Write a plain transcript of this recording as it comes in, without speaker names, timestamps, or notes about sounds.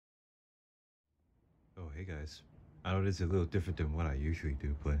Hey guys, I know this is a little different than what I usually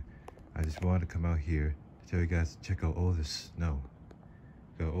do, but I just wanted to come out here to tell you guys to check out all this snow.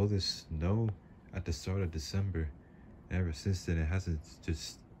 Got all this snow at the start of December, and ever since then it hasn't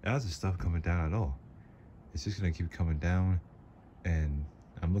stopped coming down at all. It's just gonna keep coming down, and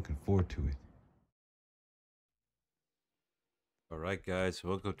I'm looking forward to it. Alright guys,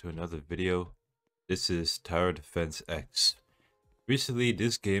 welcome to another video. This is Tower Defense X. Recently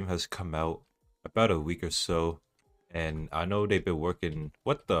this game has come out about a week or so, and I know they've been working.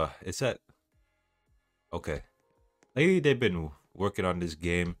 What the is that? Okay, lately they've been working on this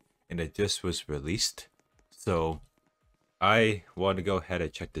game and it just was released, so I wanted to go ahead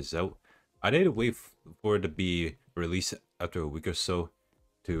and check this out. I didn't wait for it to be released after a week or so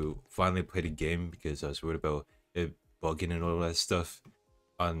to finally play the game because I was worried about it bugging and all that stuff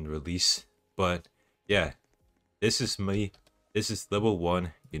on release. But yeah, this is me. This is level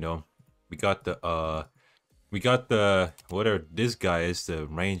 1, you know. We got the whatever this guy is, the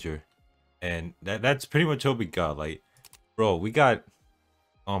ranger, and that's pretty much what we got. Like, bro, we got,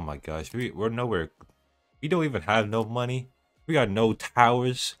 oh my gosh, we're nowhere. We don't even have no money. We got no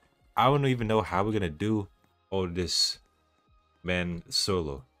towers. I don't even know how we're gonna do all this, man,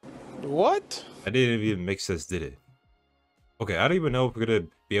 solo. What? I didn't even make sense, did it? Okay, I don't even know if we're gonna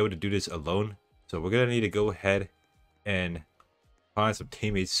be able to do this alone. So we're gonna need to go ahead and find some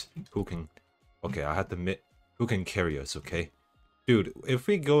teammates who can, okay, I have to admit, who can carry us, okay? Dude, if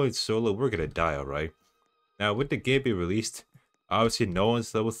we go in solo, we're gonna die, alright? Now, with the game being released, obviously no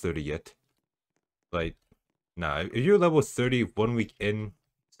one's level 30 yet. Like, nah, if you're level 30 1 week in,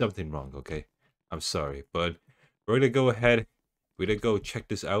 something wrong, okay? I'm sorry, but we're gonna go ahead, we're gonna go check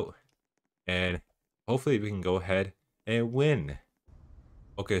this out, and hopefully we can go ahead and win.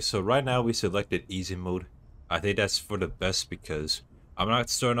 Okay, so right now we selected easy mode. I think that's for the best because I'm not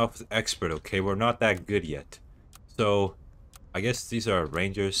starting off with expert, okay? We're not that good yet. So, I guess these are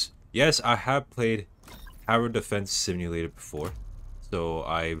rangers. Yes, I have played Tower Defense Simulator before, so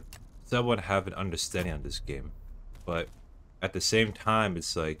I somewhat have an understanding on this game. But at the same time,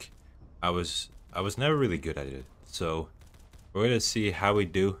 it's like I was never really good at it. So, we're gonna see how we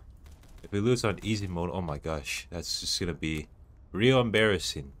do. If we lose on easy mode, oh my gosh, that's just gonna be real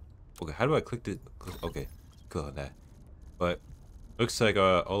embarrassing. Okay, how do I click the... Okay, click on that. But looks like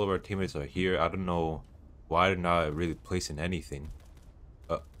all of our teammates are here. I don't know why they're not really placing anything.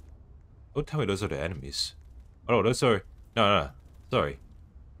 Don't tell me those are the enemies. Oh no, those are... No, sorry.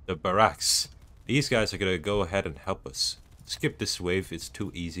 The barracks. These guys are gonna go ahead and help us. Skip this wave, it's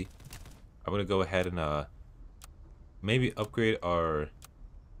too easy. I'm gonna go ahead and maybe upgrade our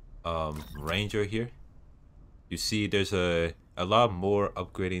ranger here. You see there's a lot more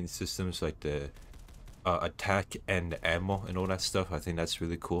upgrading systems like the attack and ammo and all that stuff. I think that's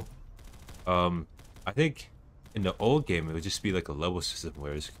really cool. I think in the old game it would just be like a level system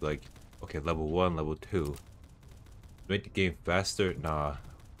where it's like, okay, level 1, level 2. Make the game faster? Nah,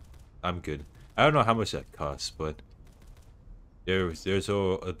 I'm good. I don't know how much that costs, but there's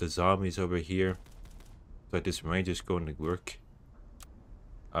all the zombies over here. Like this ranger's going to work.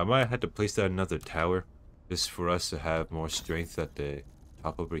 I might have to place down another tower just for us to have more strength at the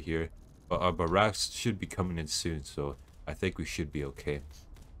top over here. But our barracks should be coming in soon, so I think we should be okay.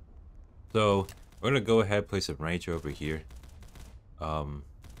 So we're gonna go ahead and place a ranger over here.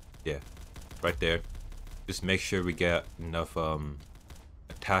 Yeah, right there. Just make sure we get enough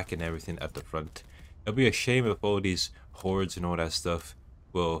attack and everything at the front. It'll be a shame if all these hordes and all that stuff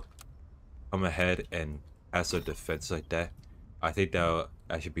will come ahead and pass our defense like that. I think that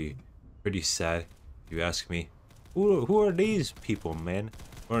should be pretty sad if you ask me. Who are these people, man?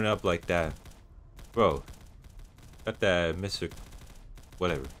 Running up like that. Bro. Got that Mr.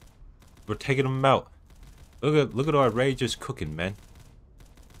 Whatever. We're taking them out. Look at our rangers cooking, man.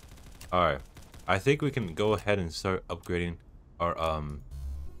 Alright. I think we can go ahead and start upgrading our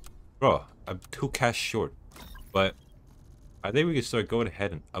bro, I'm 2 cash short. But I think we can start going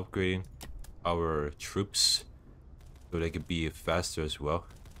ahead and upgrading our troops so they could be faster as well.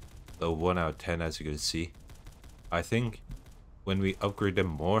 The 1 out of 10, as you can see. I think when we upgrade them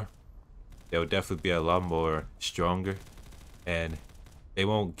more, they'll definitely be a lot more stronger, and they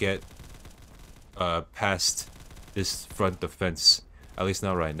won't get past this front defense, at least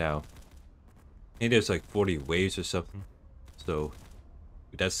not right now. I think there's like 40 waves or something, so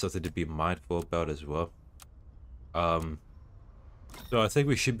that's something to be mindful about as well. So I think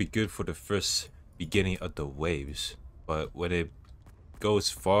we should be good for the first beginning of the waves, but when it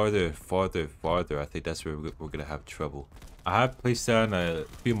goes farther, I think that's where we're gonna have trouble. I have placed down a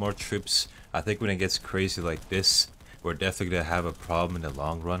few more troops. I think when it gets crazy like this, we're definitely gonna have a problem in the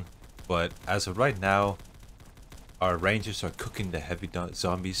long run. But as of right now, our rangers are cooking the heavy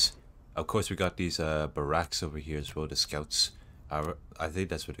zombies. Of course, we got these barracks over here as well, the scouts. I think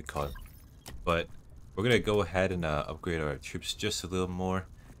that's what they call them. But we're gonna go ahead and upgrade our troops just a little more,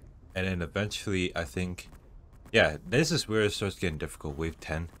 and then eventually, I think, yeah, this is where it starts getting difficult. Wave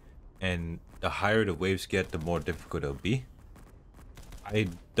 10, and the higher the waves get, the more difficult it'll be. I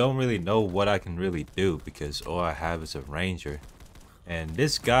don't really know what I can really do because all I have is a ranger, and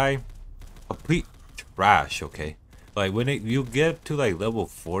this guy, complete trash. Okay, like when you get to like level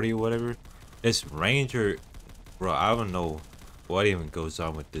 40 or whatever, this ranger, bro, I don't know what even goes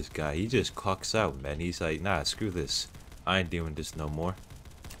on with this guy. He just clocks out, man. He's like, nah, screw this. I ain't doing this no more.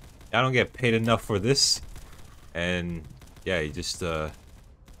 I don't get paid enough for this. And yeah, he just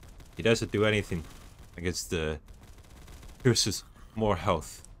he doesn't do anything against the pierces more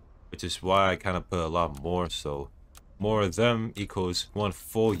health, which is why I kind of put a lot more. So more of them equals one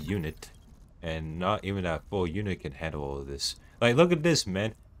full unit, and not even that full unit can handle all of this. Like, look at this,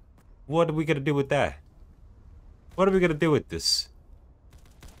 man. What are we gonna do with that? What are we gonna do with this?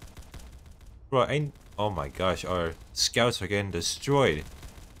 Bro, oh my gosh, our scouts are getting destroyed.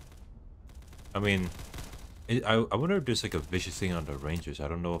 I mean, I wonder if there's like a vicious thing on the rangers. I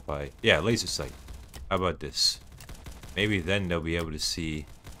don't know if yeah, laser sight. How about this? Maybe then they'll be able to see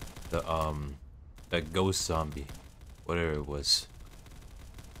the that ghost zombie, whatever it was.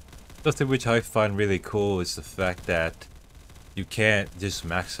 Something which I find really cool is the fact that you can't just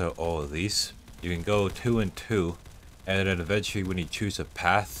max out all of these. You can go 2 and 2, and then eventually when you choose a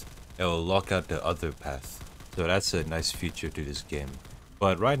path, it will lock out the other path. So that's a nice feature to this game.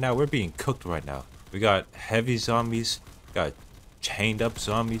 But right now, we're being cooked right now. We got heavy zombies, got chained up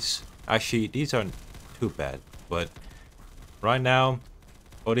zombies. Actually, these aren't too bad, but right now,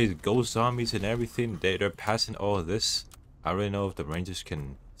 all these ghost zombies and everything, they're passing all of this. I don't really know if the rangers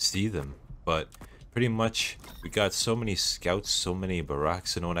can see them, but pretty much we got so many scouts, so many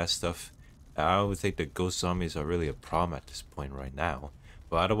barracks and all that stuff. I don't think the ghost zombies are really a problem at this point right now.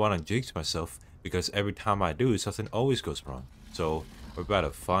 But I don't want to jinx myself because every time I do, something always goes wrong. So we're about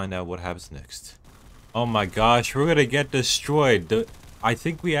to find out what happens next. Oh my gosh, we're gonna get destroyed. I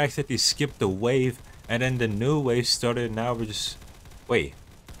think we accidentally skipped the wave, and then the new wave started, and now we're just... Wait.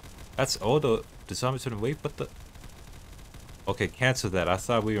 That's all the zombies on the wave? What the... Okay, cancel that. I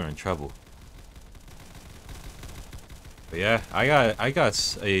thought we were in trouble. But yeah, I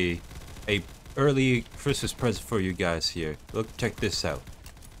got a early Christmas present for you guys here. Look, check this out.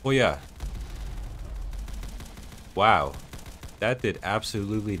 Oh yeah. Wow. That did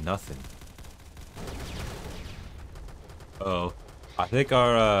absolutely nothing. Oh, I think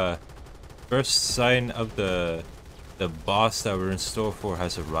our first sign of the boss that we're in store for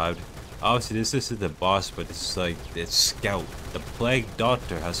has arrived. Obviously, this isn't the boss, but it's like its scout. The Plague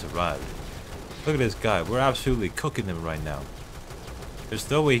Doctor has arrived. Look at this guy. We're absolutely cooking him right now. There's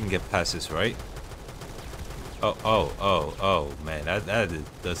no way he can get past this, right? Oh, man. That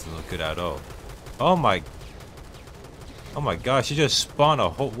doesn't look good at all. Oh my gosh, he just spawned a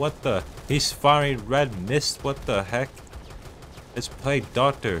whole... What the... He's firing red mist. What the heck? This Plague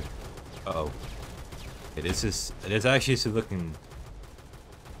Doctor. Uh-oh. It is actually looking...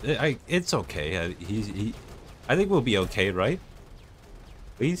 It's okay. I think we'll be okay, right?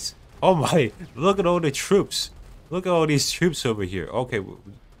 Please? Oh my... Look at all the troops. Look at all these troops over here. Okay,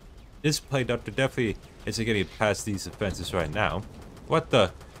 this Plague Doctor definitely isn't getting past these defenses right now. What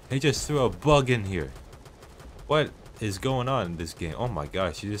the... He just threw a bug in here. What is going on in this game? Oh my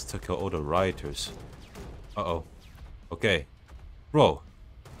gosh, he just took out all the rioters. Uh-oh. Okay. Bro.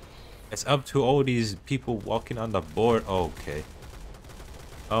 It's up to all these people walking on the board. Okay.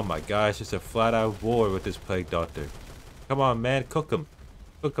 Oh my gosh, it's a flat-out war with this Plague Doctor. Come on, man. Cook him.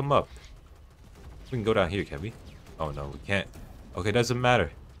 Cook him up. We can go down here, can we? Oh no, we can't. Okay, doesn't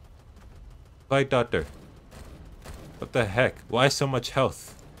matter. Plague Doctor. What the heck? Why so much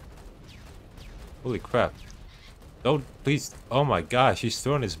health? Holy crap. Don't, please. Oh my gosh, he's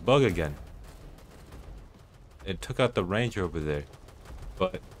throwing his bug again. It took out the ranger over there.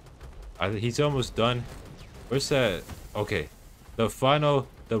 But he's almost done. Where's that? Okay.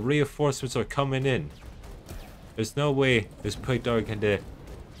 The reinforcements are coming in. There's no way this Plague Doctor can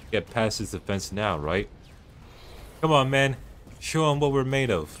get past his defense now, right? Come on, man. Show him what we're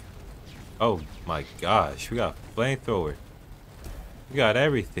made of. Oh my gosh. We got flamethrower. We got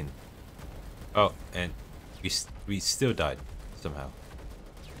everything. Oh, and we still died somehow.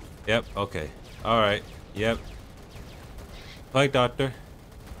 Yep, okay. Alright, yep. Plague Doctor.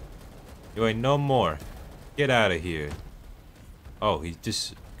 You ain't no more. Get out of here. Oh, he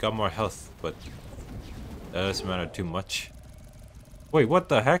just got more health, but that doesn't matter too much. Wait, what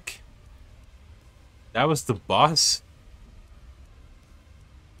the heck? That was the boss?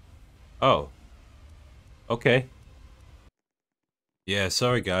 Oh, okay. Yeah,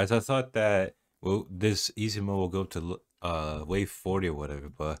 sorry guys. I thought that well this easy mode will go to wave 40 or whatever,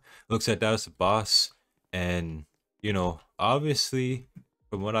 but looks like that was the boss. And you know, obviously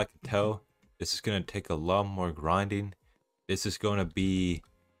from what I can tell, this is gonna take a lot more grinding. This is gonna be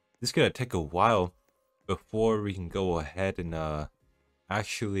this is gonna take a while before we can go ahead and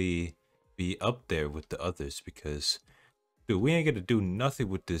actually be up there with the others, because dude, we ain't gonna do nothing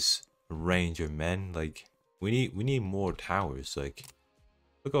with this ranger, man. Like we need more towers. Like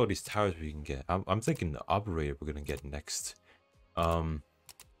look at all these towers we can get. I'm thinking the operator we're gonna get next. Um,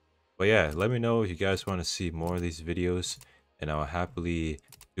 but yeah, let me know if you guys want to see more of these videos, and I'll happily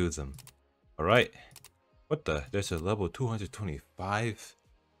do them. All right. What the? There's a level 225?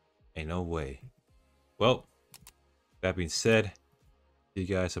 Ain't no way. Well, that being said, see you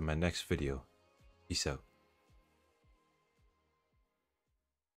guys in my next video. Peace out.